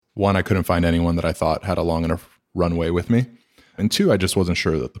one, I couldn't find anyone that I thought had a long enough runway with me. And two, I just wasn't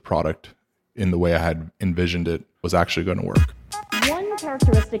sure that the product in the way I had envisioned it was actually going to work. One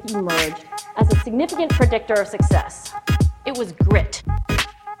characteristic emerged as a significant predictor of success. It was grit.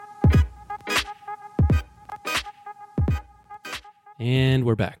 And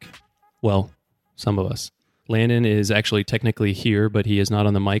we're back. Well, some of us. Landon is actually technically here, but he is not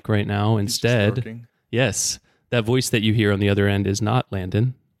on the mic right now. Instead, yes, that voice that you hear on the other end is not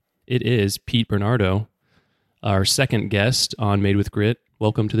Landon. It is Pete Bernardo, our second guest on Made with Grit.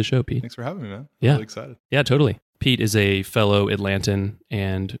 Welcome to the show, Pete. Thanks for having me, man. I'm really excited. Yeah, totally. Pete is a fellow Atlantan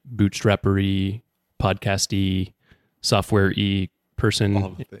and bootstrappery, podcasty, software-y person. All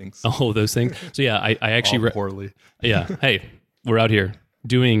the things. All of those things. So yeah, I actually... poorly. Yeah. Hey, we're out here.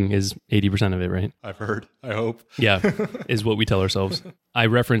 Doing is 80% of it, right? I've heard. I hope. Yeah, is what we tell ourselves. I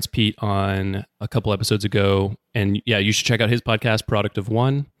referenced Pete on a couple episodes ago, and yeah, you should check out his podcast, Product of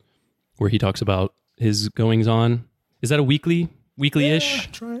One, where he talks about his goings on. Is that a weekly-ish?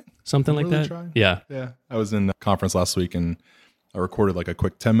 Yeah, try it. Something like that? Trying. Yeah. Yeah. I was in a conference last week and I recorded like a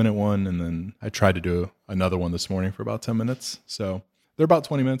quick 10-minute one, and then I tried to do another one this morning for about 10 minutes. So they're about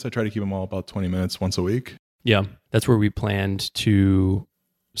 20 minutes. I try to keep them all about 20 minutes once a week. Yeah. That's where we planned to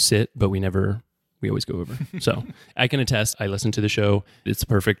sit, but we always go over. So I can attest, I listen to the show. It's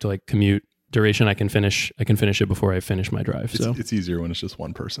perfect like commute duration. I can finish it before I finish my drive. So it's easier when it's just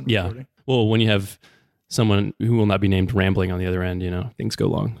one person recording. Yeah. Well, when you have someone who will not be named rambling on the other end, things go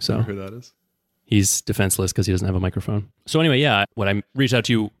long. So I wonder who that is. He's defenseless because he doesn't have a microphone. So anyway, yeah, when I reached out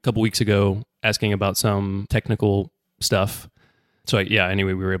to you a couple weeks ago asking about some technical stuff. So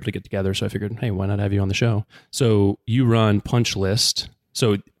anyway, we were able to get together. So I figured, hey, why not have you on the show? So you run Punch List.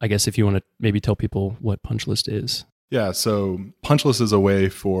 So I guess if you want to maybe tell people what Punch List is. Yeah, so Punch List is a way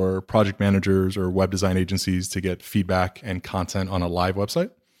for project managers or web design agencies to get feedback and content on a live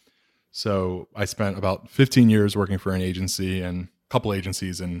website. So I spent about 15 years working for an agency and a couple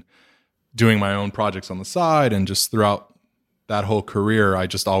agencies and doing my own projects on the side. And just throughout that whole career, I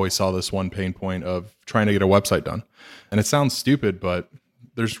just always saw this one pain point of trying to get a website done. And it sounds stupid, but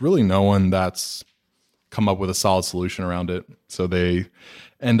there's really no one that's come up with a solid solution around it. So they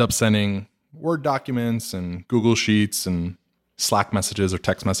end up sending Word documents and Google Sheets and Slack messages or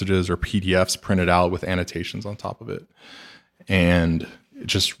text messages or PDFs printed out with annotations on top of it. And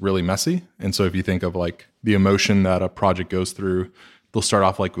it's just really messy. And so if you think of like the emotion that a project goes through, they'll start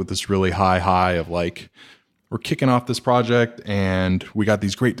off like with this really high of like, we're kicking off this project and we got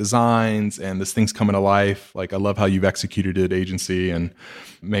these great designs and this thing's coming to life. Like, I love how you've executed it, agency. And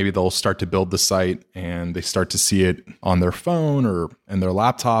maybe they'll start to build the site and they start to see it on their phone or in their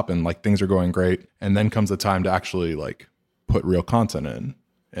laptop and like things are going great. And then comes the time to actually like put real content in,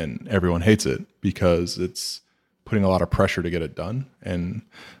 and everyone hates it because it's putting a lot of pressure to get it done. And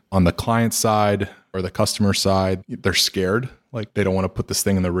on the client side or the customer side, they're scared. Like, they don't want to put this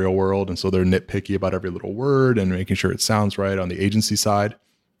thing in the real world. And so they're nitpicky about every little word and making sure it sounds right. On the agency side,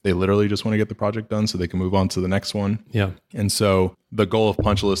 they literally just want to get the project done so they can move on to the next one. Yeah. And so the goal of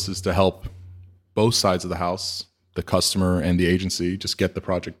Punch List is to help both sides of the house, the customer and the agency, just get the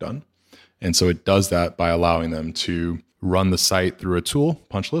project done. And so it does that by allowing them to run the site through a tool,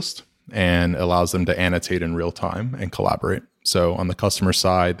 Punch List, and allows them to annotate in real time and collaborate. So on the customer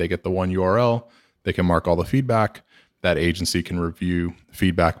side, they get the one URL, they can mark all the feedback. That agency can review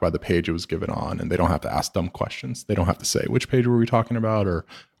feedback by the page it was given on, and they don't have to ask dumb questions. They don't have to say, which page were we talking about, or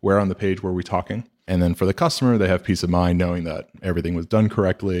where on the page were we talking? And then for the customer, they have peace of mind knowing that everything was done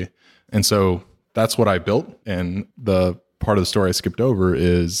correctly. And so that's what I built. And the part of the story I skipped over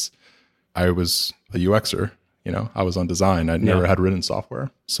is I was a UXer. I was on design. I never had written software.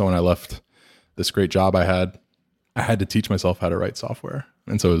 So when I left this great job I had to teach myself how to write software.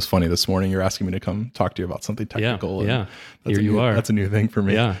 And so it was funny this morning, you're asking me to come talk to you about something technical. Yeah. Here you are. That's a new thing for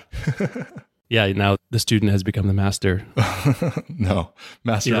me. Yeah. Yeah. Now the student has become the master. No,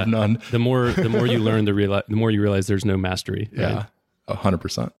 master of none. The more you learn, the more you realize there's no mastery. Right? Yeah.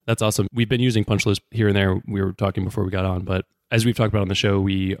 100%. That's awesome. We've been using Punch List here and there. We were talking before we got on, but as we've talked about on the show,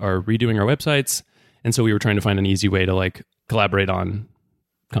 we are redoing our websites. And so we were trying to find an easy way to like collaborate on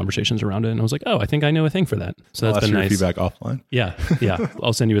conversations around it. And I was like, oh, I think I know a thing for that. So that's been nice. Feedback offline. Yeah.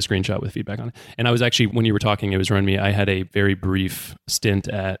 I'll send you a screenshot with feedback on it. And I was actually, when you were talking, it was reminding me, I had a very brief stint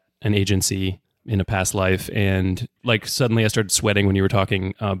at an agency in a past life. And like suddenly I started sweating when you were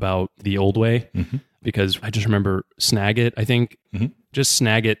talking about the old way, because I just remember Snagit, I think, just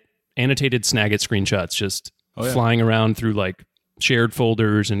Snagit, annotated Snagit screenshots, just flying around through like shared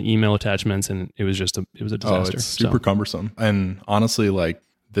folders and email attachments. And it was a disaster. It's super cumbersome. And honestly, like,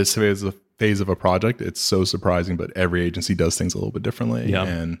 this phase phase of a project, it's so surprising, but every agency does things a little bit differently. Yeah.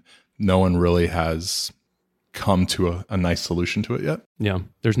 And no one really has come to a nice solution to it yet. Yeah.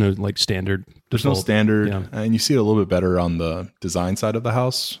 There's no like standard. There's no default. standard. Yeah. And you see it a little bit better on the design side of the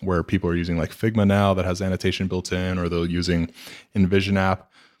house, where people are using like Figma now that has annotation built in, or they're using InVision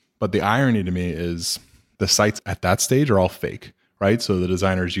app. But the irony to me is the sites at that stage are all fake, right? So the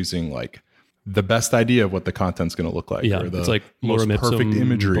designer is using like the best idea of what the content's going to look like. Yeah. Or the It's like most lorem perfect ipsum,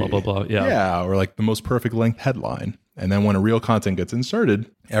 imagery. blah, blah, blah. Yeah. Yeah. Or like the most perfect length headline. And then when a real content gets inserted,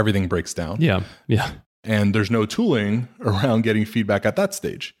 everything breaks down. Yeah. Yeah. And there's no tooling around getting feedback at that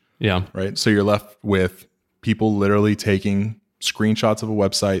stage. Yeah. Right. So you're left with people literally taking screenshots of a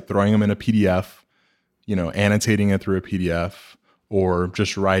website, throwing them in a PDF, annotating it through a PDF, or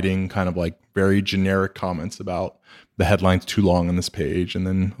just writing kind of like very generic comments about the headline's too long on this page. And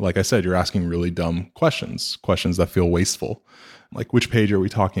then, like I said, you're asking really dumb questions that feel wasteful. Like, which page are we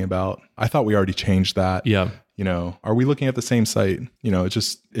talking about? I thought we already changed that. Yeah. Are we looking at the same site?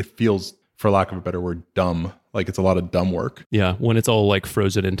 It feels, for lack of a better word, dumb. Like it's a lot of dumb work. Yeah. When it's all like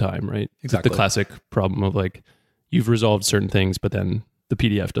frozen in time, right? Exactly. The classic problem of like, you've resolved certain things, but then the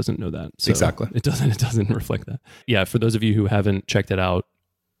PDF doesn't know that. So Exactly. It doesn't reflect that. Yeah. For those of you who haven't checked it out,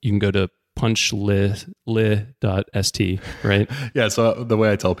 you can go to punchlist.st, right? Yeah. So the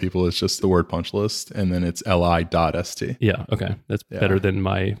way I tell people is just the word punch list and then it's li.st. Yeah. Okay. That's better than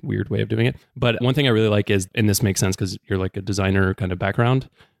my weird way of doing it. But one thing I really like is, and this makes sense because you're like a designer kind of background,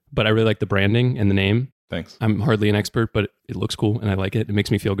 but I really like the branding and the name. Thanks. I'm hardly an expert, but it looks cool and I like it. It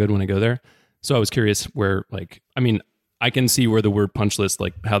makes me feel good when I go there. So I was curious where, I can see where the word punch list,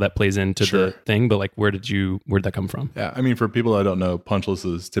 like how that plays into the thing, but like where did that come from? Yeah. I mean, for people that don't know, punch list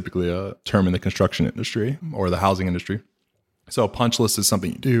is typically a term in the construction industry or the housing industry. So a punch list is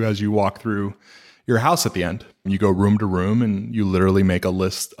something you do as you walk through your house at the end. You go room to room and you literally make a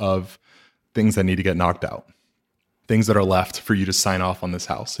list of things that need to get knocked out. Things that are left for you to sign off on this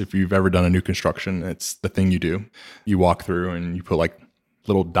house. If you've ever done a new construction, it's the thing you do. You walk through and you put like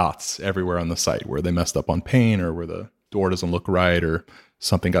little dots everywhere on the site where they messed up on paint or where the door doesn't look right or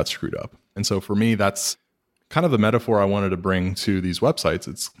something got screwed up. And so for me, that's kind of the metaphor I wanted to bring to these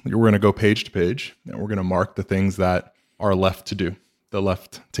websites. We're going to go page to page and we're going to mark the things that are left to do, the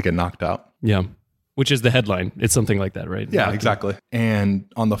left to get knocked out. Yeah. Which is the headline. It's something like that, right? Yeah, exactly.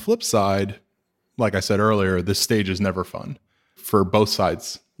 And on the flip side, like I said earlier, this stage is never fun for both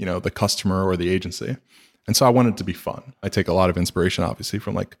sides, the customer or the agency. And so I want it to be fun. I take a lot of inspiration, obviously,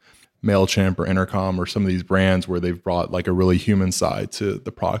 from like MailChimp or Intercom or some of these brands where they've brought like a really human side to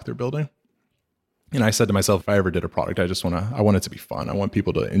the product they're building. And I said to myself, if I ever did a product, I want it to be fun. I want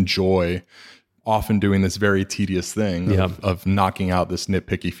people to enjoy often doing this very tedious thing of knocking out this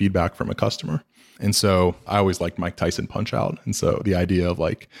nitpicky feedback from a customer. And so I always liked Mike Tyson Punch-Out. And so the idea of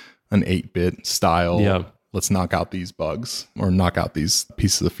like an 8-bit style, let's knock out these bugs or knock out these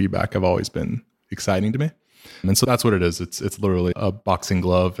pieces of feedback have always been exciting to me. And so that's what it is. It's literally a boxing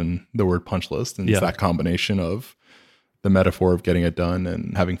glove and the word punch list. And it's that combination of the metaphor of getting it done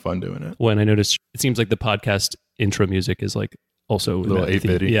and having fun doing it. Well, and I noticed it seems like the podcast intro music is like also a little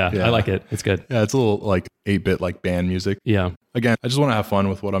 8-bitty. Yeah, I like it. It's good. Yeah, it's a little like 8-bit like band music. Yeah. Again, I just want to have fun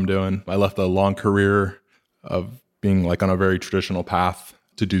with what I'm doing. I left a long career of being like on a very traditional path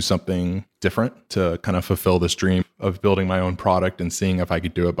to do something different, to kind of fulfill this dream of building my own product and seeing if I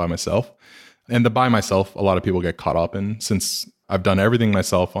could do it by myself. And the by myself, a lot of people get caught up in, since I've done everything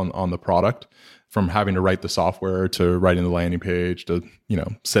myself on the product, from having to write the software to writing the landing page to,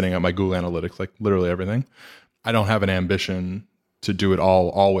 setting up my Google Analytics, like literally everything. I don't have an ambition to do it all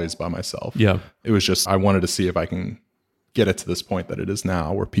always by myself. Yeah. It was just, I wanted to see if I can get it to this point that it is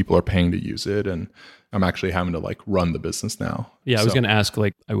now where people are paying to use it. And I'm actually having to like run the business now. Yeah. I was going to ask,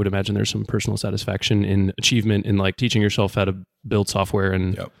 like, I would imagine there's some personal satisfaction in achievement in like teaching yourself how to build software.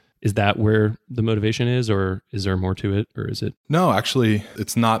 And is that where the motivation is, or is there more to it, or is it? No, actually,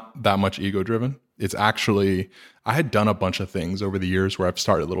 it's not that much ego driven. It's actually, I had done a bunch of things over the years where I've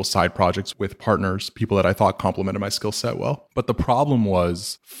started little side projects with partners, people that I thought complemented my skill set well. But the problem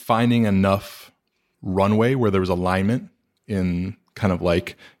was finding enough runway where there was alignment in kind of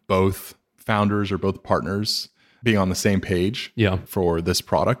like both founders or both partners being on the same page for this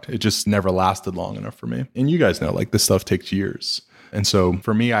product. It just never lasted long enough for me. And you guys know, like, this stuff takes years. And so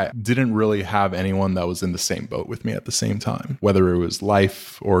for me, I didn't really have anyone that was in the same boat with me at the same time, whether it was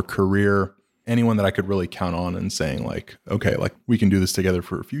life or career, anyone that I could really count on and saying like, okay, like we can do this together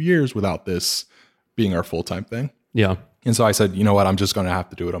for a few years without this being our full-time thing. Yeah. And so I said, you know what, I'm just going to have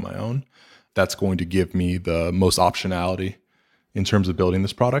to do it on my own. That's going to give me the most optionality in terms of building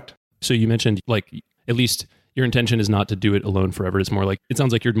this product. So you mentioned, like, at least your intention is not to do it alone forever. It's more like, it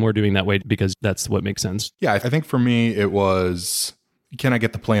sounds like you're more doing that way because that's what makes sense. Yeah, I think for me, it was, can I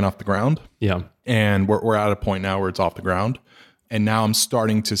get the plane off the ground? Yeah. And we're at a point now where it's off the ground. And now I'm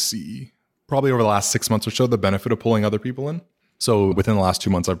starting to see, probably over the last 6 months or so, the benefit of pulling other people in. So within the last 2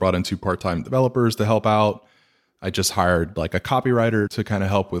 months, I brought in 2 part-time developers to help out. I just hired like a copywriter to kind of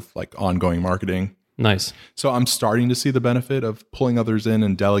help with like ongoing marketing. Nice. So I'm starting to see the benefit of pulling others in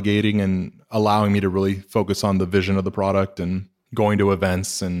and delegating and allowing me to really focus on the vision of the product and going to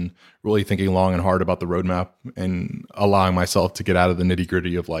events and really thinking long and hard about the roadmap and allowing myself to get out of the nitty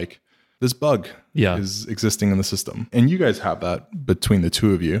gritty of like, this bug is existing in the system. And you guys have that between the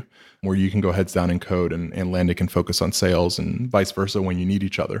two of you where you can go heads down and code and Landy can focus on sales and vice versa when you need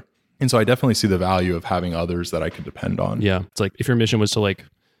each other. And so I definitely see the value of having others that I could depend on. Yeah. It's like if your mission was to like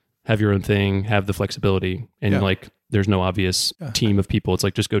have your own thing, have the flexibility, and like there's no obvious team of people, it's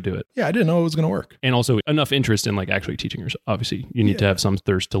like just go do it. Yeah, I didn't know it was going to work. And also enough interest in like actually teaching yourself. Obviously, you need to have some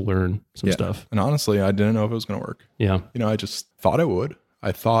thirst to learn some stuff. And honestly, I didn't know if it was going to work. Yeah. You know, I just thought it would.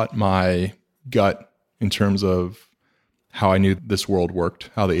 I thought my gut in terms of how I knew this world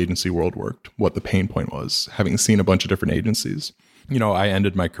worked, how the agency world worked, what the pain point was, having seen a bunch of different agencies. You know, I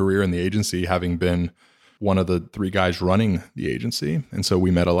ended my career in the agency having been one of the 3 guys running the agency. And so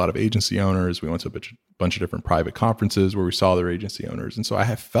we met a lot of agency owners. We went to a bunch of different private conferences where we saw their agency owners. And so I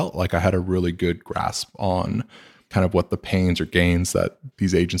have felt like I had a really good grasp on kind of what the pains or gains that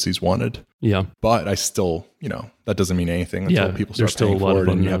these agencies wanted. Yeah. But I still, you know, that doesn't mean anything until people start paying for it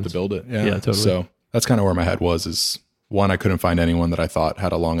and you have to build it. Yeah, totally. So that's kind of where my head was is 1, I couldn't find anyone that I thought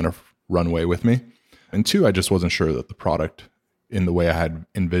had a long enough runway with me. And 2, I just wasn't sure that the product in the way I had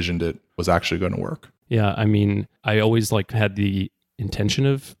envisioned it was actually going to work. Yeah. I mean, I always like had the intention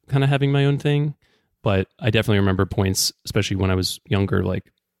of kind of having my own thing, but I definitely remember points, especially when I was younger,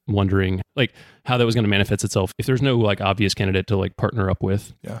 like wondering like how that was going to manifest itself. If there's no like obvious candidate to like partner up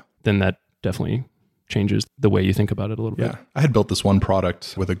with, then that definitely changes the way you think about it a little bit. I had built this one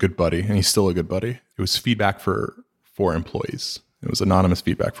product with a good buddy, and he's still a good buddy. It was feedback for employees. It was anonymous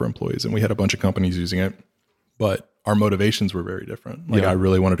feedback for employees, and we had a bunch of companies using it, but our motivations were very different. Like I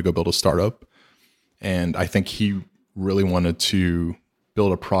really wanted to go build a startup, and I think he really wanted to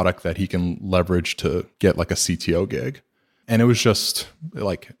build a product that he can leverage to get like a CTO gig. And it was just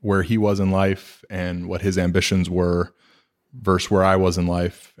like where he was in life and what his ambitions were versus where I was in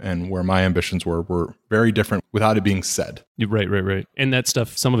life and where my ambitions were very different without it being said. Right. And that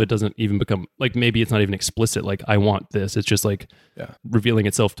stuff, some of it doesn't even become like, maybe it's not even explicit. Like I want this. It's just like revealing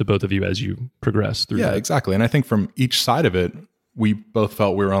itself to both of you as you progress through. Yeah, exactly. And I think from each side of it, we both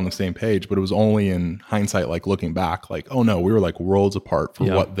felt we were on the same page, but it was only in hindsight, like looking back, like, oh no, we were like worlds apart for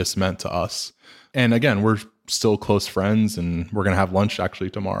what this meant to us. And again, we're still close friends and we're going to have lunch actually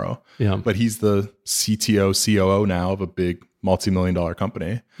tomorrow. Yeah. But he's the CTO, COO now of a big multi-million-dollar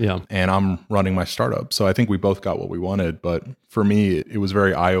company. Yeah. And I'm running my startup. So I think we both got what we wanted. But for me, it was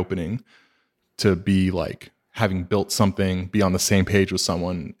very eye-opening to be like having built something, be on the same page with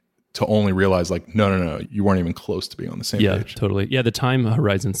someone to only realize like, no, you weren't even close to being on the same page. Yeah, totally. Yeah, the time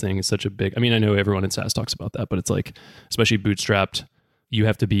horizon thing is such a big, I mean, I know everyone in SaaS talks about that, but it's like, especially bootstrapped, you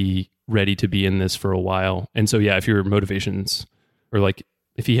have to be ready to be in this for a while. And so, yeah, if your motivations or like,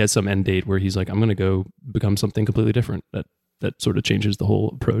 if he has some end date where he's like, I'm going to go become something completely different, that sort of changes the whole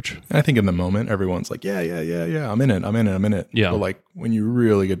approach. And I think in the moment, everyone's like, yeah, I'm in it. Yeah. But like when you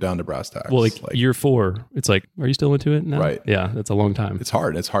really get down to brass tacks. Well, like year 4, it's like, are you still into it now? Right. Yeah, that's a long time. It's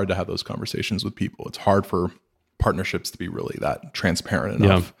hard. It's hard to have those conversations with people. It's hard for partnerships to be really that transparent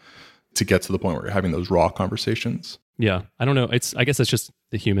enough to get to the point where you're having those raw conversations. Yeah. I don't know. I guess that's just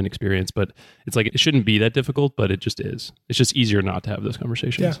the human experience, but it's like, it shouldn't be that difficult, but it just is. It's just easier not to have those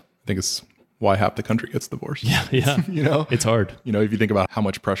conversations. Yeah. I think it's why half the country gets divorced. Yeah. You know, it's hard. You know, if you think about how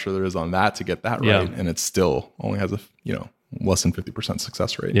much pressure there is on that to get that right, and it still only has a, less than 50%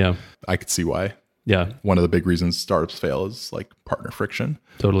 success rate. Yeah. I could see why. Yeah. One of the big reasons startups fail is like partner friction.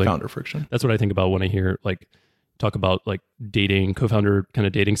 Totally. Founder friction. That's what I think about when I hear like talk about like dating, co-founder kind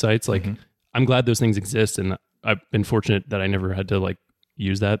of dating sites. Like I'm glad those things exist. And I've been fortunate that I never had to like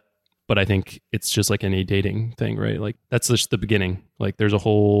use that. But I think it's just like any dating thing, right? Like that's just the beginning. Like there's a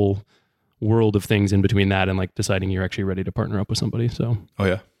whole world of things in between that and like deciding you're actually ready to partner up with somebody. So,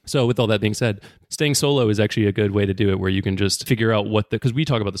 So with all that being said, staying solo is actually a good way to do it, where you can just figure out because we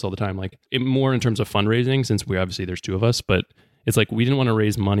talk about this all the time, like more in terms of fundraising, since there's 2 of us, but it's like, we didn't want to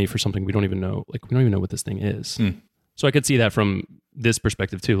raise money for something we don't even know. Like we don't even know what this thing is. So I could see that from this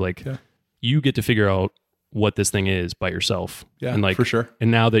perspective too. Like you get to figure out what this thing is by yourself. Yeah, and like, for sure.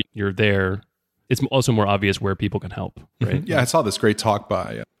 And now that you're there, it's also more obvious where people can help, right? Yeah, I saw this great talk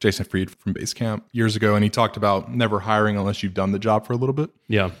by Jason Fried from Basecamp years ago, and he talked about never hiring unless you've done the job for a little bit.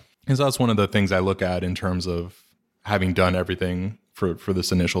 Yeah. And so that's one of the things I look at in terms of having done everything for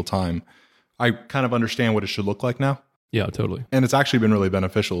this initial time. I kind of understand what it should look like now. Yeah, totally. And it's actually been really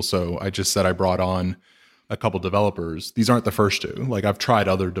beneficial. So I just said I brought on a couple developers. These aren't the first two. Like I've tried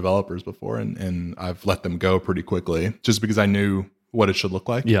other developers before and I've let them go pretty quickly just because I knew what it should look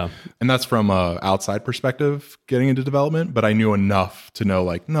like. Yeah. And that's from a outside perspective getting into development, but I knew enough to know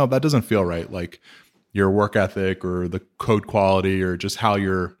like, no, that doesn't feel right. Like your work ethic or the code quality or just how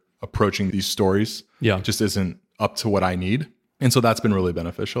you're approaching these stories just isn't up to what I need. And so that's been really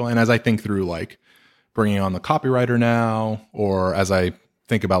beneficial. And as I think through like bringing on the copywriter now, or as I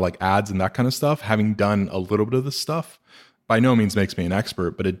think about like ads and that kind of stuff, having done a little bit of this stuff by no means makes me an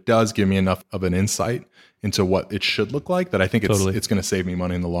expert, but it does give me enough of an insight into what it should look like that I think it's going to save me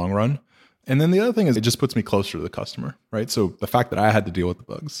money in the long run. And then the other thing is it just puts me closer to the customer, right? So the fact that I had to deal with the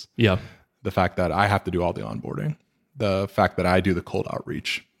bugs, the fact that I have to do all the onboarding, the fact that I do the cold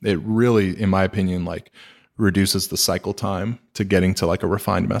outreach, it really, in my opinion, like reduces the cycle time to getting to like a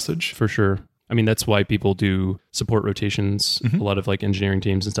refined message. For sure. I mean, that's why people do support rotations, a lot of like engineering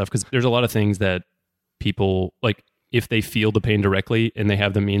teams and stuff, because there's a lot of things that people like, if they feel the pain directly and they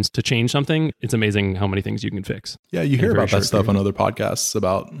have the means to change something, it's amazing how many things you can fix. Yeah, you hear about that stuff on other podcasts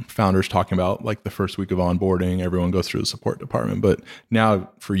about founders talking about like the first week of onboarding, everyone goes through the support department. But now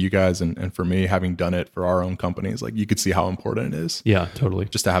for you guys and for me, having done it for our own companies, like you could see how important it is. Yeah, totally.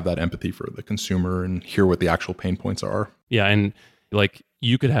 Just to have that empathy for the consumer and hear what the actual pain points are. Yeah, and like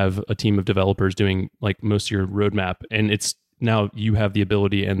you could have a team of developers doing like most of your roadmap, and it's now you have the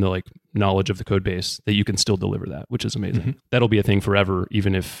ability and the like knowledge of the code base that you can still deliver that, which is amazing. That'll be a thing forever,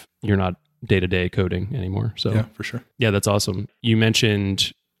 even if you're not day-to-day coding anymore. So yeah, for sure. Yeah, that's awesome. You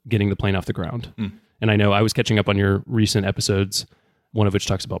mentioned getting the plane off the ground. And I know I was catching up on your recent episodes, one of which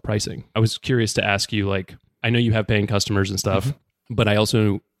talks about pricing. I was curious to ask you, like, I know you have paying customers and stuff, but I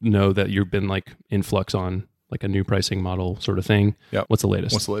also know that you've been like in flux on like a new pricing model sort of thing. Yeah. What's the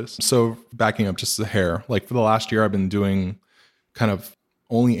latest? So backing up just a hair, like for the last year, I've been doing kind of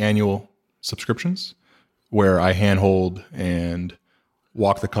only annual subscriptions where I handhold and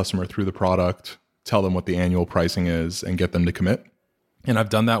walk the customer through the product, tell them what the annual pricing is and get them to commit. And I've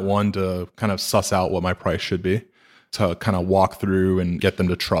done that one to kind of suss out what my price should be, to kind of walk through and get them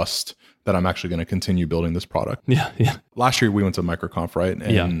to trust that I'm actually going to continue building this product. Yeah. Last year we went to MicroConf, right?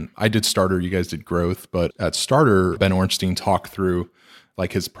 And I did Starter, you guys did Growth, but at Starter, Ben Ornstein talked through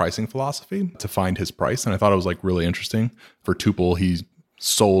like his pricing philosophy to find his price. And I thought it was like really interesting. For Tuple, he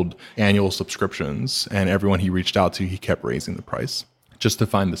sold annual subscriptions and everyone he reached out to, he kept raising the price just to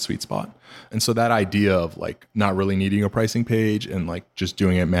find the sweet spot. And so that idea of like not really needing a pricing page and like just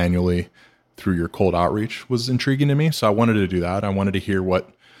doing it manually through your cold outreach was intriguing to me. So I wanted to do that. I wanted to hear what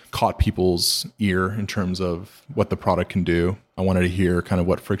caught people's ear in terms of what the product can do. I wanted to hear kind of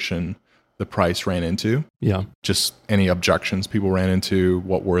what friction the price ran into. Yeah. Just any objections people ran into,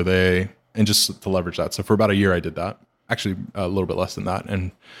 what were they, and just to leverage that. So for about a year, I did that. Actually, a little bit less than that.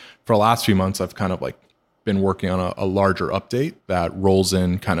 And for the last few months, I've kind of like been working on a larger update that rolls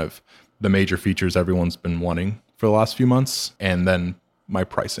in kind of the major features everyone's been wanting for the last few months, and then my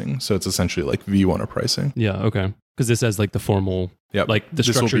pricing. So it's essentially like V1 pricing. Yeah. Okay. Because this has like the formal, like the this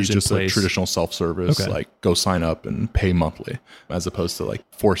will be structures in just place. a traditional self-service, like go sign up and pay monthly, as opposed to like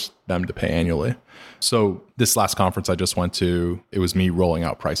force them to pay annually. So this last conference I just went to, it was me rolling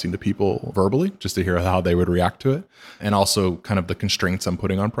out pricing to people verbally, just to hear how they would react to it, and also kind of the constraints I'm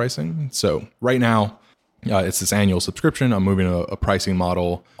putting on pricing. So right now, it's this annual subscription. I'm moving to a pricing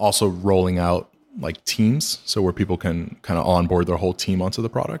model, also rolling out like teams, so where people can kind of onboard their whole team onto the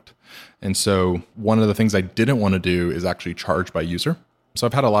product. And so one of the things I didn't want to do is actually charge by user. So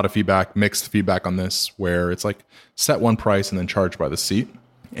I've had a lot of feedback, mixed feedback on this, where it's like set one price and then charge by the seat.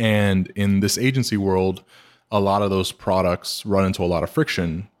 And in this agency world, a lot of those products run into a lot of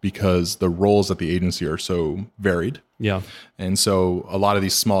friction because the roles at the agency are so varied. Yeah. And so a lot of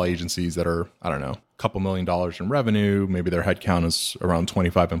these small agencies that are, I don't know, a couple $1 million in revenue, maybe their headcount is around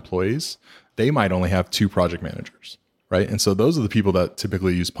 25 employees, they might only have 2 project managers, right? And so those are the people that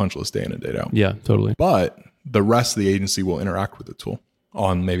typically use Punchlist day in and day out. Yeah, totally. But the rest of the agency will interact with the tool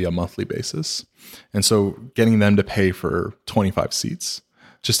on maybe a monthly basis. And so getting them to pay for 25 seats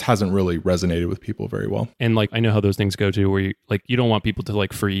just hasn't really resonated with people very well. And like, I know how those things go to, where you don't want people to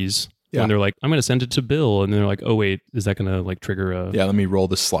like freeze when they're like, I'm going to send it to Bill. And then they're like, oh wait, is that going to like trigger a... Yeah, let me roll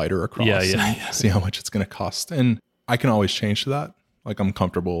this slider across and see how much it's going to cost. And I can always change to that. Like I'm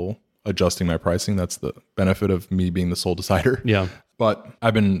comfortable adjusting my pricing. That's the benefit of me being the sole decider. Yeah. But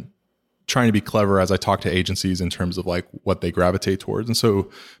I've been trying to be clever as I talk to agencies in terms of like what they gravitate towards. And so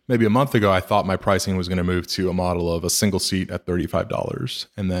maybe a month ago, I thought my pricing was going to move to a model of a single seat at $35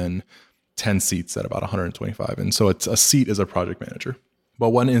 and then 10 seats at about $125. And so it's a seat as a project manager. But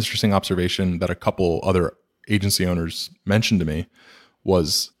one interesting observation that a couple other agency owners mentioned to me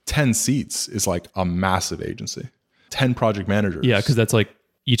was 10 seats is like a massive agency. 10 project managers. Yeah, because that's like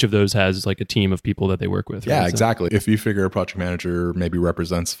each of those has like a team of people that they work with. Right? Yeah, exactly. If you figure a project manager maybe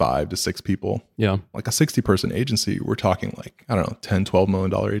represents 5 to 6 people, yeah, like a 60-person agency, we're talking like, I don't know, $10, $12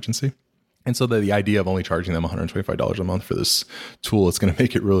 million agency. And so the idea of only charging them $125 a month for this tool, it's going to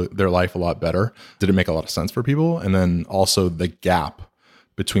make it really their life a lot better. Did it make a lot of sense for people? And then also the gap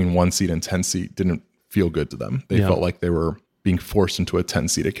between 1 seat and 10 seat didn't feel good to them. They felt like they were being forced into a 10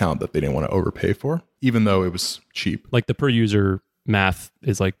 seat account that they didn't want to overpay for, even though it was cheap. Like the per user math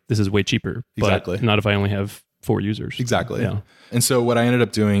is like, this is way cheaper. Exactly. But not if I only have 4 users. Exactly. Yeah. And so what I ended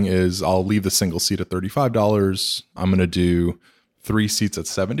up doing is I'll leave the single seat at $35. I'm going to do 3 seats at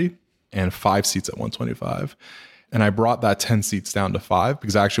 $70 and 5 seats at $125. And I brought that 10 seats down to 5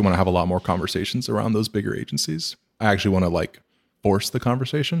 because I actually want to have a lot more conversations around those bigger agencies. I actually want to like force the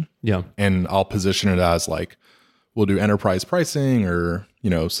conversation. Yeah. And I'll position it as like, we'll do enterprise pricing or, you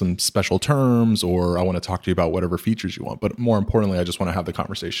know, some special terms, or I want to talk to you about whatever features you want. But more importantly, I just want to have the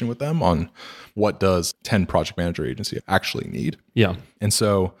conversation with them on what does 10 project manager agency actually need. Yeah. And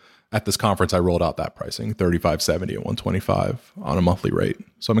so at this conference, I rolled out that pricing, $35.70 and $125 on a monthly rate.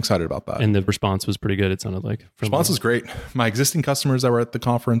 So I'm excited about that. And the response was pretty good, it sounded like. Response was great. My existing customers that were at the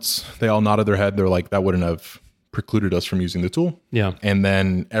conference, they all nodded their head. They're like, that wouldn't have precluded us from using the tool. Yeah. And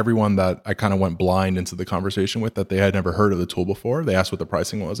then everyone that I kind of went blind into the conversation with that they had never heard of the tool before, they asked what the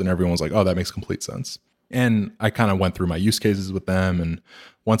pricing was and everyone was like, oh, that makes complete sense. And I kind of went through my use cases with them. And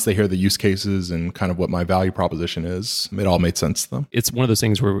once they hear the use cases and kind of what my value proposition is, it all made sense to them. It's one of those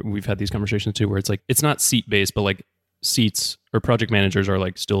things where we've had these conversations too, where it's like, it's not seat based, but like seats or project managers are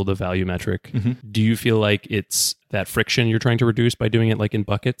like still the value metric. Mm-hmm. Do you feel like it's that friction you're trying to reduce by doing it like in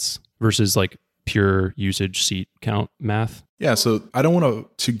buckets versus like pure usage seat count math? Yeah, so I don't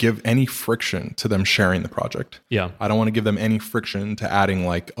want to give any friction to them sharing the project. Yeah. I don't want to give them any friction to adding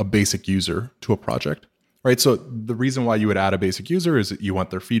like a basic user to a project, right? So the reason why you would add a basic user is that you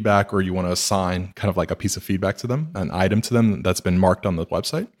want their feedback or you want to assign kind of like a piece of feedback to them, an item to them that's been marked on the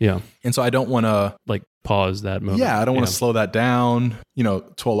website. Yeah. And so I don't want to like pause that moment. Yeah, I don't want to slow that down. You know,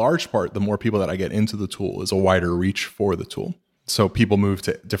 to a large part, the more people that I get into the tool is a wider reach for the tool. So people move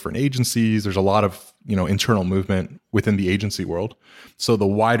to different agencies. There's a lot of, you know, internal movement within the agency world. So the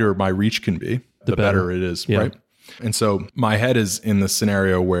wider my reach can be, the better it is, right? And so my head is in the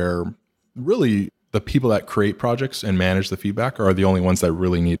scenario where really the people that create projects and manage the feedback are the only ones that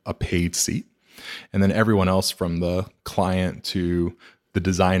really need a paid seat. And then everyone else from the client to the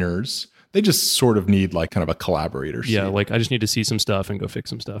designers, they just sort of need like kind of a collaborator seat. Yeah, like I just need to see some stuff and go fix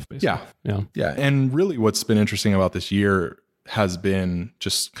some stuff, basically. Yeah. And really what's been interesting about this year has been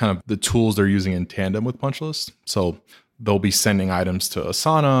just kind of the tools they're using in tandem with Punchlist. So they'll be sending items to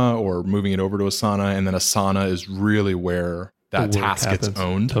Asana or moving it over to Asana. And then Asana is really where that task gets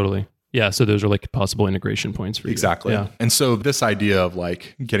owned. Totally. Yeah. So those are like possible integration points for you. Exactly. Yeah. And so this idea of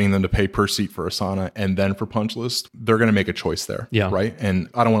like getting them to pay per seat for Asana and then for Punchlist, they're going to make a choice there. Yeah. Right. And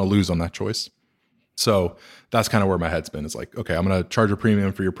I don't want to lose on that choice. So that's kind of where my head's been. It's like, okay, I'm going to charge a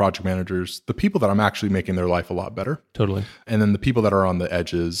premium for your project managers, the people that I'm actually making their life a lot better. Totally. And then the people that are on the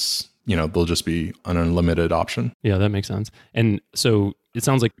edges, you know, they'll just be an unlimited option. Yeah, that makes sense. And so it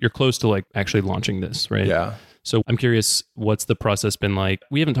sounds like you're close to like actually launching this, right? Yeah. So I'm curious, what's the process been like?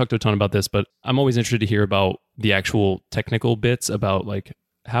 We haven't talked a ton about this, but I'm always interested to hear about the actual technical bits about like,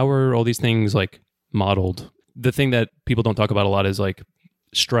 how are all these things like modeled? The thing that people don't talk about a lot is like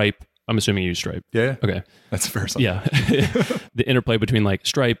Stripe. I'm assuming you use Stripe. Yeah. Okay. That's a fair assumption. Yeah. The interplay between like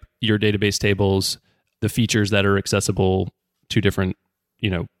Stripe, your database tables, the features that are accessible to different, you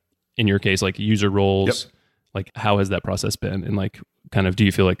know, in your case, like user roles. Yep. Like how has that process been? And like kind of do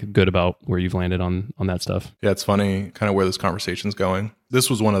you feel like good about where you've landed on that stuff? Yeah, it's funny kind of where this conversation's going. This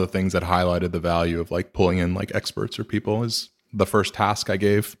was one of the things that highlighted the value of like pulling in like experts or people. Is the first task I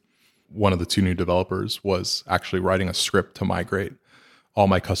gave one of the 2 new developers was actually writing a script to migrate all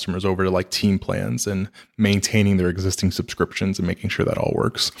my customers over to like team plans and maintaining their existing subscriptions and making sure that all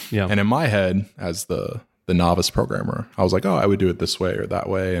works. Yeah. And in my head, as the novice programmer, I was like, oh, I would do it this way or that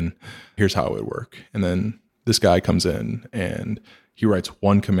way. And here's how it would work. And then this guy comes in and he writes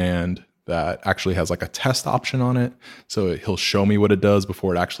one command that actually has like a test option on it. So he'll show me what it does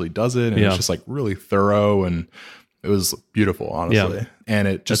before it actually does it. And it's just like really thorough. And it was beautiful, honestly. Yeah. And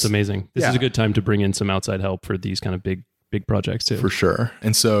it just, that's amazing. This is a good time to bring in some outside help for these kind of big projects too. For sure.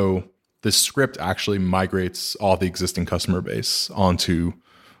 And so this script actually migrates all the existing customer base onto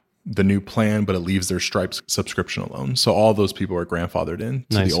the new plan, but it leaves their Stripe subscription alone. So all those people are grandfathered in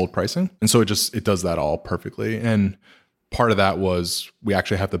to the old pricing. And so it does that all perfectly. And part of that was we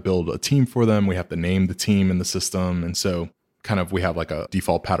actually have to build a team for them. We have to name the team in the system. And so kind of we have like a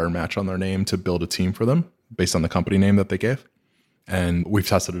default pattern match on their name to build a team for them based on the company name that they gave. And we've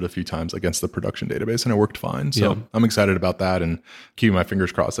tested it a few times against the production database and it worked fine. So I'm excited about that and keeping my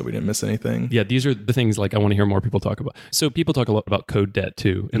fingers crossed that we didn't miss anything. Yeah, these are the things like I want to hear more people talk about. So people talk a lot about code debt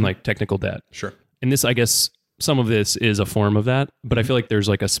too and like technical debt. Sure. And this, I guess, some of this is a form of that, but I feel like there's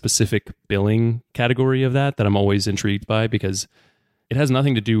like a specific billing category of that I'm always intrigued by because it has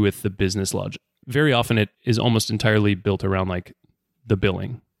nothing to do with the business logic. Very often it is almost entirely built around like the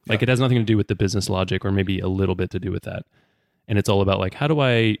billing. Like it has nothing to do with the business logic or maybe a little bit to do with that. And it's all about like, how do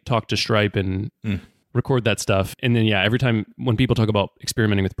I talk to Stripe and record that stuff? And then, every time when people talk about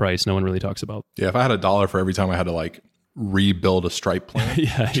experimenting with price, no one really talks about. Yeah, if I had $1 for every time I had to like rebuild a Stripe plan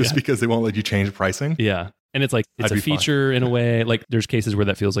because they won't let you change pricing. Yeah. And it's like, it's a feature in a way. Like there's cases where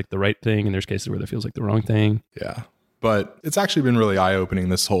that feels like the right thing and there's cases where that feels like the wrong thing. Yeah. But it's actually been really eye-opening,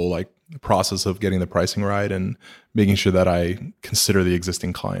 this whole like process of getting the pricing right and making sure that I consider the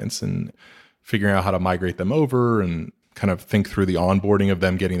existing clients and figuring out how to migrate them over and kind of think through the onboarding of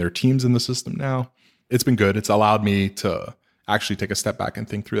them getting their teams in the system now. It's been good. It's allowed me to actually take a step back and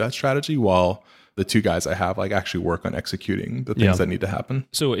think through that strategy while the two guys I have like actually work on executing the things that need to happen.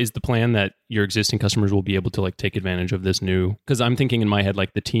 So is the plan that your existing customers will be able to like take advantage of this new, because I'm thinking in my head,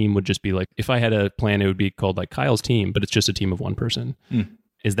 like the team would just be like, if I had a plan, it would be called like Kyle's team, but it's just a team of one person.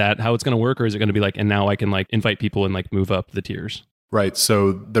 Is that how it's going to work? Or is it going to be like, and now I can like invite people and like move up the tiers? Right.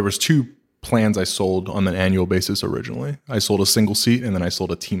 So there was 2 plans I sold on an annual basis originally. I sold a single seat and then I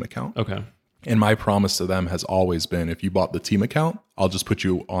sold a team account. Okay. And my promise to them has always been, if you bought the team account, I'll just put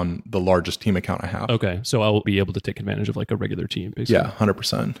you on the largest team account I have. Okay. So I'll be able to take advantage of like a regular team, basically. Yeah,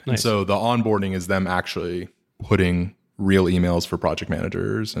 100%. Nice. So the onboarding is them actually putting real emails for project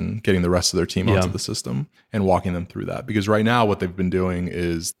managers and getting the rest of their team onto the system and walking them through that. Because right now what they've been doing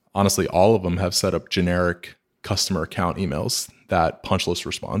is, honestly, all of them have set up generic customer account emails that Punchlist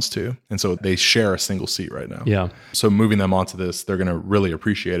responds to. And so they share a single seat right now. Yeah. So moving them onto this, they're going to really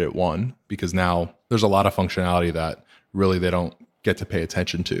appreciate it. One, because now there's a lot of functionality that really they don't get to pay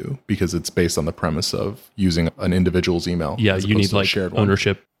attention to because it's based on the premise of using an individual's email. Yeah, you need like shared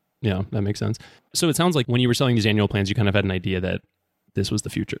ownership. Yeah, that makes sense. So it sounds like when you were selling these annual plans, you kind of had an idea that this was the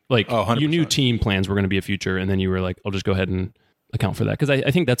future. Like you knew team plans were going to be a future, and then you were like, I'll just go ahead and account for that. Because I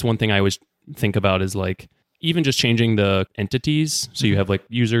think that's one thing I always think about is like, even just changing the entities, so you have like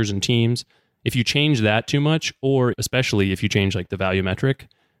users and teams, if you change that too much, or especially if you change like the value metric,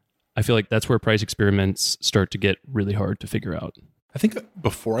 I feel like that's where price experiments start to get really hard to figure out. I think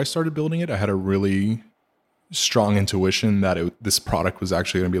before I started building it, I had a really strong intuition that this product was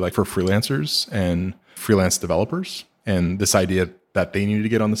actually going to be like for freelancers and freelance developers, and this idea that they needed to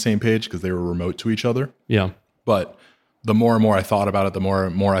get on the same page because they were remote to each other. Yeah. But the more and more I thought about it, the more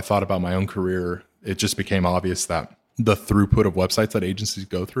and more I thought about my own career, it just became obvious that the throughput of websites that agencies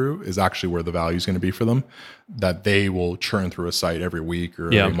go through is actually where the value is going to be for them, that they will churn through a site every week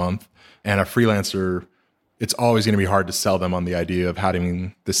or every month. And a freelancer, it's always going to be hard to sell them on the idea of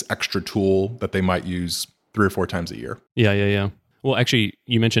having this extra tool that they might use 3 or 4 times a year. Yeah. Well, actually,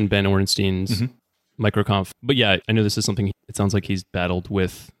 you mentioned Ben Orenstein's MicroConf. But yeah, I know this is something, it sounds like he's battled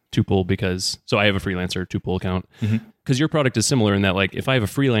with Tuple because, so I have a freelancer Tuple account. Because your product is similar in that, like, if I have a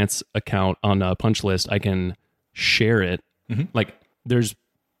freelance account on a Punchlist, I can share it. Like, there's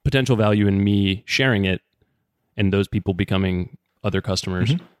potential value in me sharing it and those people becoming other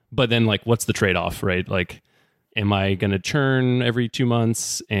customers. But then, like, what's the trade-off, right? Like, am I going to churn every 2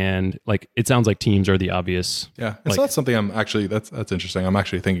 months? And, like, it sounds like teams are the obvious. Yeah. And so that's something I'm actually, that's interesting. I'm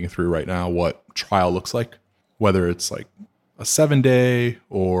actually thinking through right now what trial looks like, whether it's like a 7-day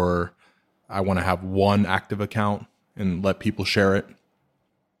or I want to have one active account and let people share it.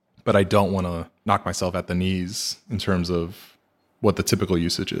 But I don't want to knock myself at the knees in terms of what the typical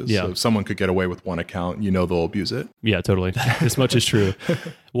usage is. Yeah. So if someone could get away with one account, they'll abuse it. Yeah, totally. This much is true.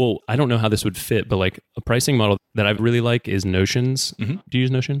 Well, I don't know how this would fit, but like a pricing model that I really like is Notions. Do you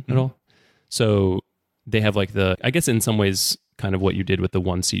use Notion at all? So they have like I guess in some ways kind of what you did with the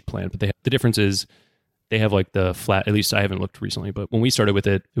 1 seat plan, but the difference is they have like the flat, at least I haven't looked recently, but when we started with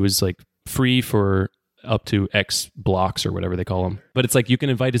it, it was like free for up to X blocks or whatever they call them. But it's like you can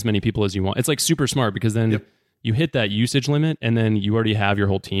invite as many people as you want. It's like super smart because then you hit that usage limit and then you already have your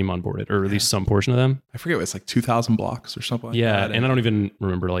whole team onboarded, or at least some portion of them. I forget, it's like 2,000 blocks or something like that. Yeah, and I don't even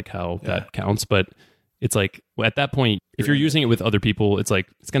remember like how that counts, but it's like at that point, if you're using it with other people, it's like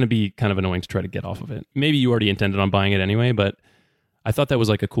it's going to be kind of annoying to try to get off of it. Maybe you already intended on buying it anyway, but I thought that was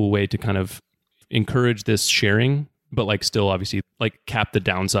like a cool way to kind of encourage this sharing, but like still obviously like cap the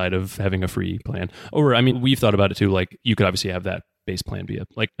downside of having a free plan. Or I mean, we've thought about it too. Like you could obviously have that base plan be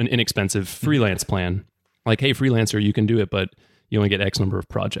like an inexpensive freelance plan. Like, hey, freelancer, you can do it, but you only get X number of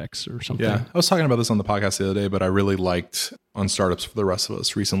projects or something. Yeah. I was talking about this on the podcast the other day, but I really liked on Startups for the Rest of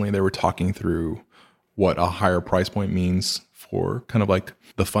Us recently, they were talking through what a higher price point means for kind of like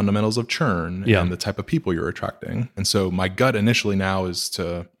the fundamentals of churn and the type of people you're attracting. And so my gut initially now is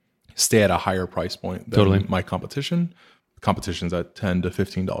to stay at a higher price point than my competition. Competition's at $10 to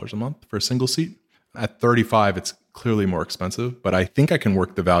 $15 a month for a single seat. At 35, it's clearly more expensive, but I think I can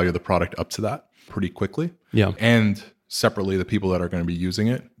work the value of the product up to that pretty quickly. Yeah. And separately, the people that are going to be using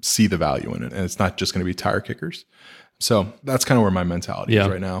it see the value in it. And it's not just going to be tire kickers. So that's kind of where my mentality is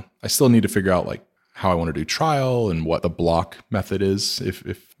right now. I still need to figure out like how I want to do trial and what the block method is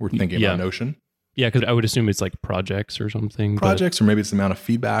if we're thinking about Notion. Yeah, because I would assume it's like projects or something. Projects, or maybe it's the amount of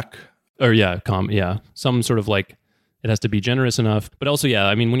feedback. Or some sort of like, it has to be generous enough. But also,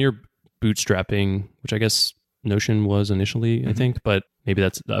 I mean, when you're bootstrapping, which I guess Notion was initially, I think, but maybe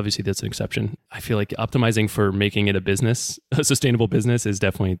that's an exception. I feel like optimizing for making it a business, a sustainable business, is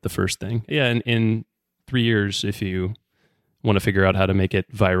definitely the first thing. Yeah, and in 3 years, if you want to figure out how to make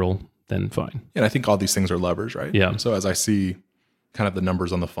it viral, then fine. Yeah, and I think all these things are levers, right? Yeah. So as I see kind of the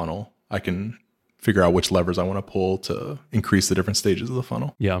numbers on the funnel, I can figure out which levers I want to pull to increase the different stages of the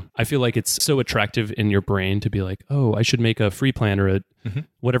funnel. Yeah. I feel like it's so attractive in your brain to be like, oh, I should make a free plan or a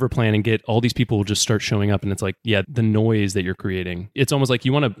whatever plan and get all these people just start showing up. And it's like, the noise that you're creating. It's almost like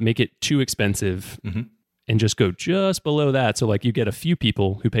you want to make it too expensive and just go just below that. So like you get a few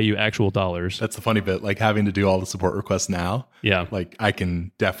people who pay you actual dollars. That's the funny bit, like having to do all the support requests now. Yeah. Like I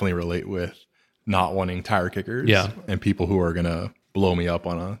can definitely relate with not wanting tire kickers and people who are going to blow me up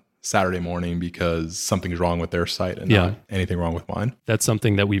on a Saturday morning because something's wrong with their site and not anything wrong with mine. That's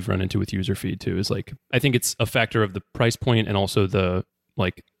something that we've run into with user feed too, is like, I think it's a factor of the price point and also the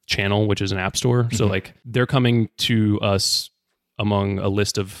like channel, which is an app store. So like they're coming to us among a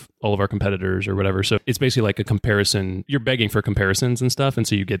list of all of our competitors or whatever. So it's basically like a comparison. You're begging for comparisons and stuff. And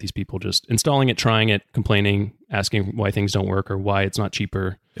so you get these people just installing it, trying it, complaining, asking why things don't work or why it's not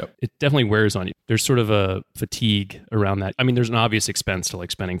cheaper. Yep. It definitely wears on you. There's sort of a fatigue around that. I mean, there's an obvious expense to like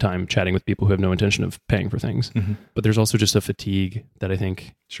spending time chatting with people who have no intention of paying for things. But there's also just a fatigue that I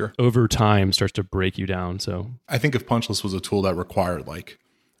think over time starts to break you down. So I think if Punchless was a tool that required like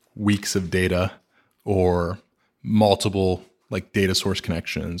weeks of data or multiple like data source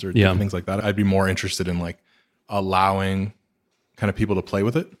connections or things like that, I'd be more interested in like allowing kind of people to play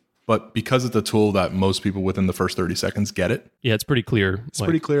with it. But because it's a tool that most people within the first 30 seconds get it. Yeah, it's pretty clear. It's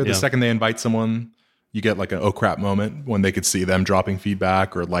pretty clear. The second they invite someone, you get like an oh crap moment when they could see them dropping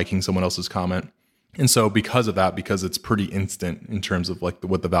feedback or liking someone else's comment. And so because of that, because it's pretty instant in terms of like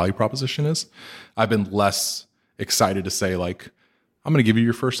what the value proposition is, I've been less excited to say like, I'm going to give you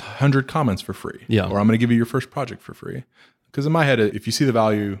your first 100 comments for free. Yeah. Or I'm going to give you your first project for free. Because in my head, if you see the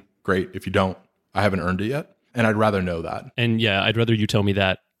value, great. If you don't, I haven't earned it yet. And I'd rather know that. And I'd rather you tell me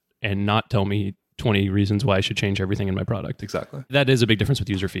that and not tell me 20 reasons why I should change everything in my product. Exactly. That is a big difference with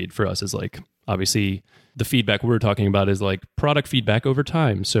user feed for us, is like, obviously the feedback we're talking about is like product feedback over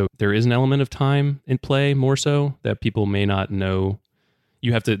time. So there is an element of time in play more so that people may not know.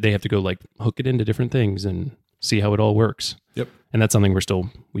 They have to go like hook it into different things and see how it all works. Yep. And that's something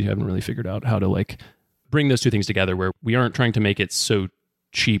we haven't really figured out how to like bring those two things together, where we aren't trying to make it so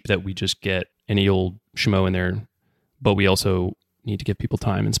cheap that we just get any old schmo in there, but we also need to give people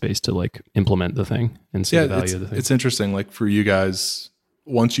time and space to like implement the thing and see the value of the thing. It's interesting. Like for you guys,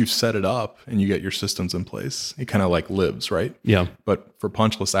 once you've set it up and you get your systems in place, it kind of like lives, right? Yeah. But for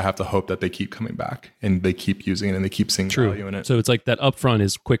Punchless, I have to hope that they keep coming back and they keep using it and they keep seeing value in it. So it's like that upfront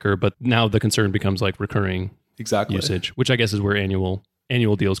is quicker, but now the concern becomes like recurring usage, which I guess is where annual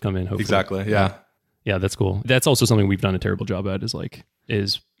deals come in. Hopefully. Exactly. Yeah. Yeah, that's cool. That's also something we've done a terrible job at,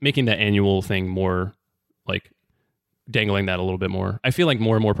 is making that annual thing more like dangling that a little bit more. I feel like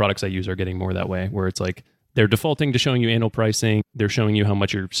more and more products I use are getting more that way, where it's like they're defaulting to showing you annual pricing. They're showing you how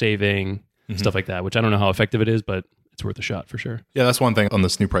much you're saving, stuff like that, which I don't know how effective it is, but it's worth a shot for sure. Yeah, that's one thing on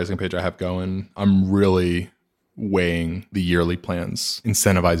this new pricing page I have going. I'm really weighing the yearly plans,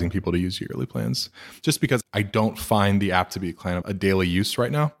 incentivizing people to use yearly plans, just because I don't find the app to be kind of a daily use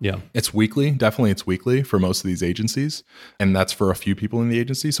right now. Yeah. It's weekly. Definitely it's weekly for most of these agencies. And that's for a few people in the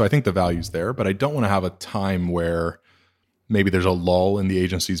agency. So I think the value's there, but I don't want to have a time where maybe there's a lull in the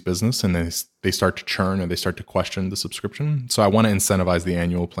agency's business and they start to churn and they start to question the subscription. So I want to incentivize the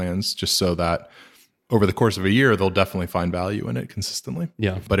annual plans just so that over the course of a year, they'll definitely find value in it consistently.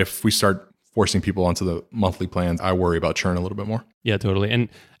 Yeah. But if we start forcing people onto the monthly plans, I worry about churn a little bit more. Yeah, totally. And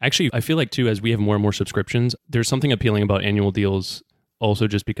actually, I feel like too, as we have more and more subscriptions, there's something appealing about annual deals also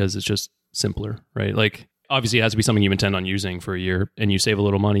just because it's just simpler, right? Like obviously it has to be something you intend on using for a year and you save a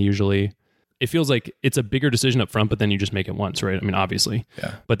little money usually. It feels like it's a bigger decision up front, but then you just make it once, right? I mean, obviously.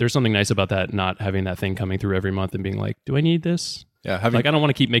 Yeah. But there's something nice about that, not having that thing coming through every month and being like, do I need this? Yeah. I don't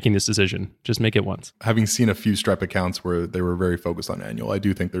want to keep making this decision. Just make it once. Having seen a few Stripe accounts where they were very focused on annual, I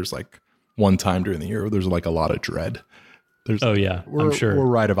do think there's like one time during the year where there's like a lot of dread. Oh yeah, I'm sure. We're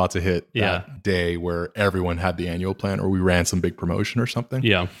right about to hit that day where everyone had the annual plan or we ran some big promotion or something.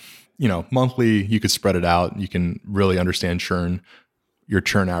 Yeah. Monthly, you could spread it out. You can really understand your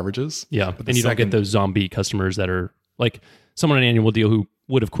churn averages. Yeah. And you don't get those zombie customers that are like someone on an annual deal who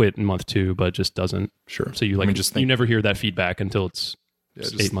would have quit in month 2, but just doesn't. Sure. So you you never hear that feedback until it's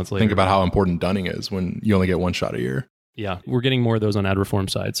 8 months later. Think about how important dunning is when you only get one shot a year. Yeah. We're getting more of those on ad reform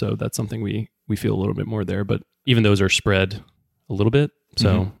side. So that's something we feel a little bit more there, but even those are spread a little bit.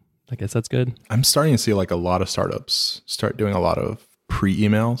 So I guess that's good. I'm starting to see like a lot of startups start doing a lot of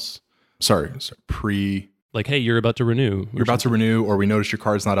pre-emails. Like, hey, you're about to renew. Or we notice your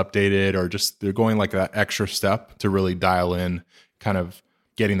card's not updated, or just they're going like that extra step to really dial in kind of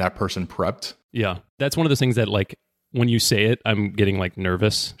getting that person prepped. Yeah. That's one of those things that like when you say it, I'm getting like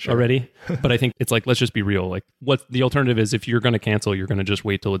nervous already. But I think it's like, let's just be real. Like what the alternative is, if you're going to cancel, you're going to just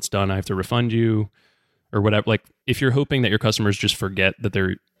wait till it's done. I have to refund you or whatever. Like if you're hoping that your customers just forget that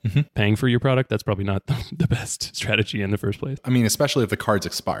they're paying for your product, that's probably not the best strategy in the first place. I mean, especially if the card's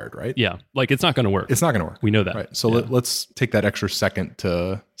expired, right? Yeah. Like it's not going to work. It's not going to work. We know that. Right. So let's take that extra second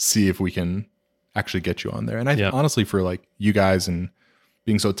to see if we can actually get you on there. And I honestly, for like you guys and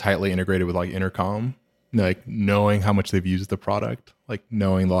being so tightly integrated with like Intercom, like knowing how much they've used the product, like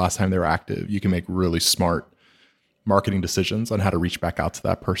knowing the last time they were active, you can make really smart marketing decisions on how to reach back out to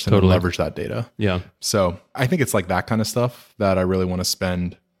that person and leverage that data. Yeah. So I think it's like that kind of stuff that I really want to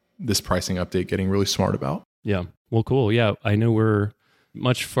spend this pricing update getting really smart about. Yeah. Well, cool. Yeah. I know we're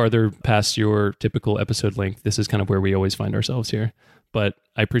much farther past your typical episode length. This is kind of where we always find ourselves here, but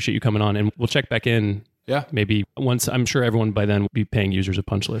I appreciate you coming on and we'll check back in. Yeah. Maybe once, I'm sure everyone by then will be paying users of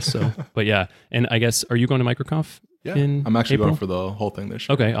Punchlist. So, but yeah. And I guess, are you going to MicroConf? Yeah. In I'm actually April? going for the whole thing this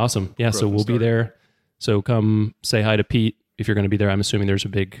year. Okay. Awesome. Yeah. So we'll be there. So come say hi to Pete if you're going to be there. I'm assuming there's a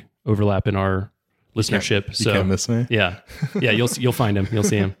big overlap in our listenership. You can't miss me. Yeah. Yeah. You'll find him. You'll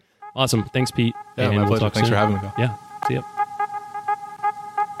see him. Awesome. Thanks, Pete. Yeah, and my we'll pleasure. talk Thanks soon. for having me. Yeah. See ya.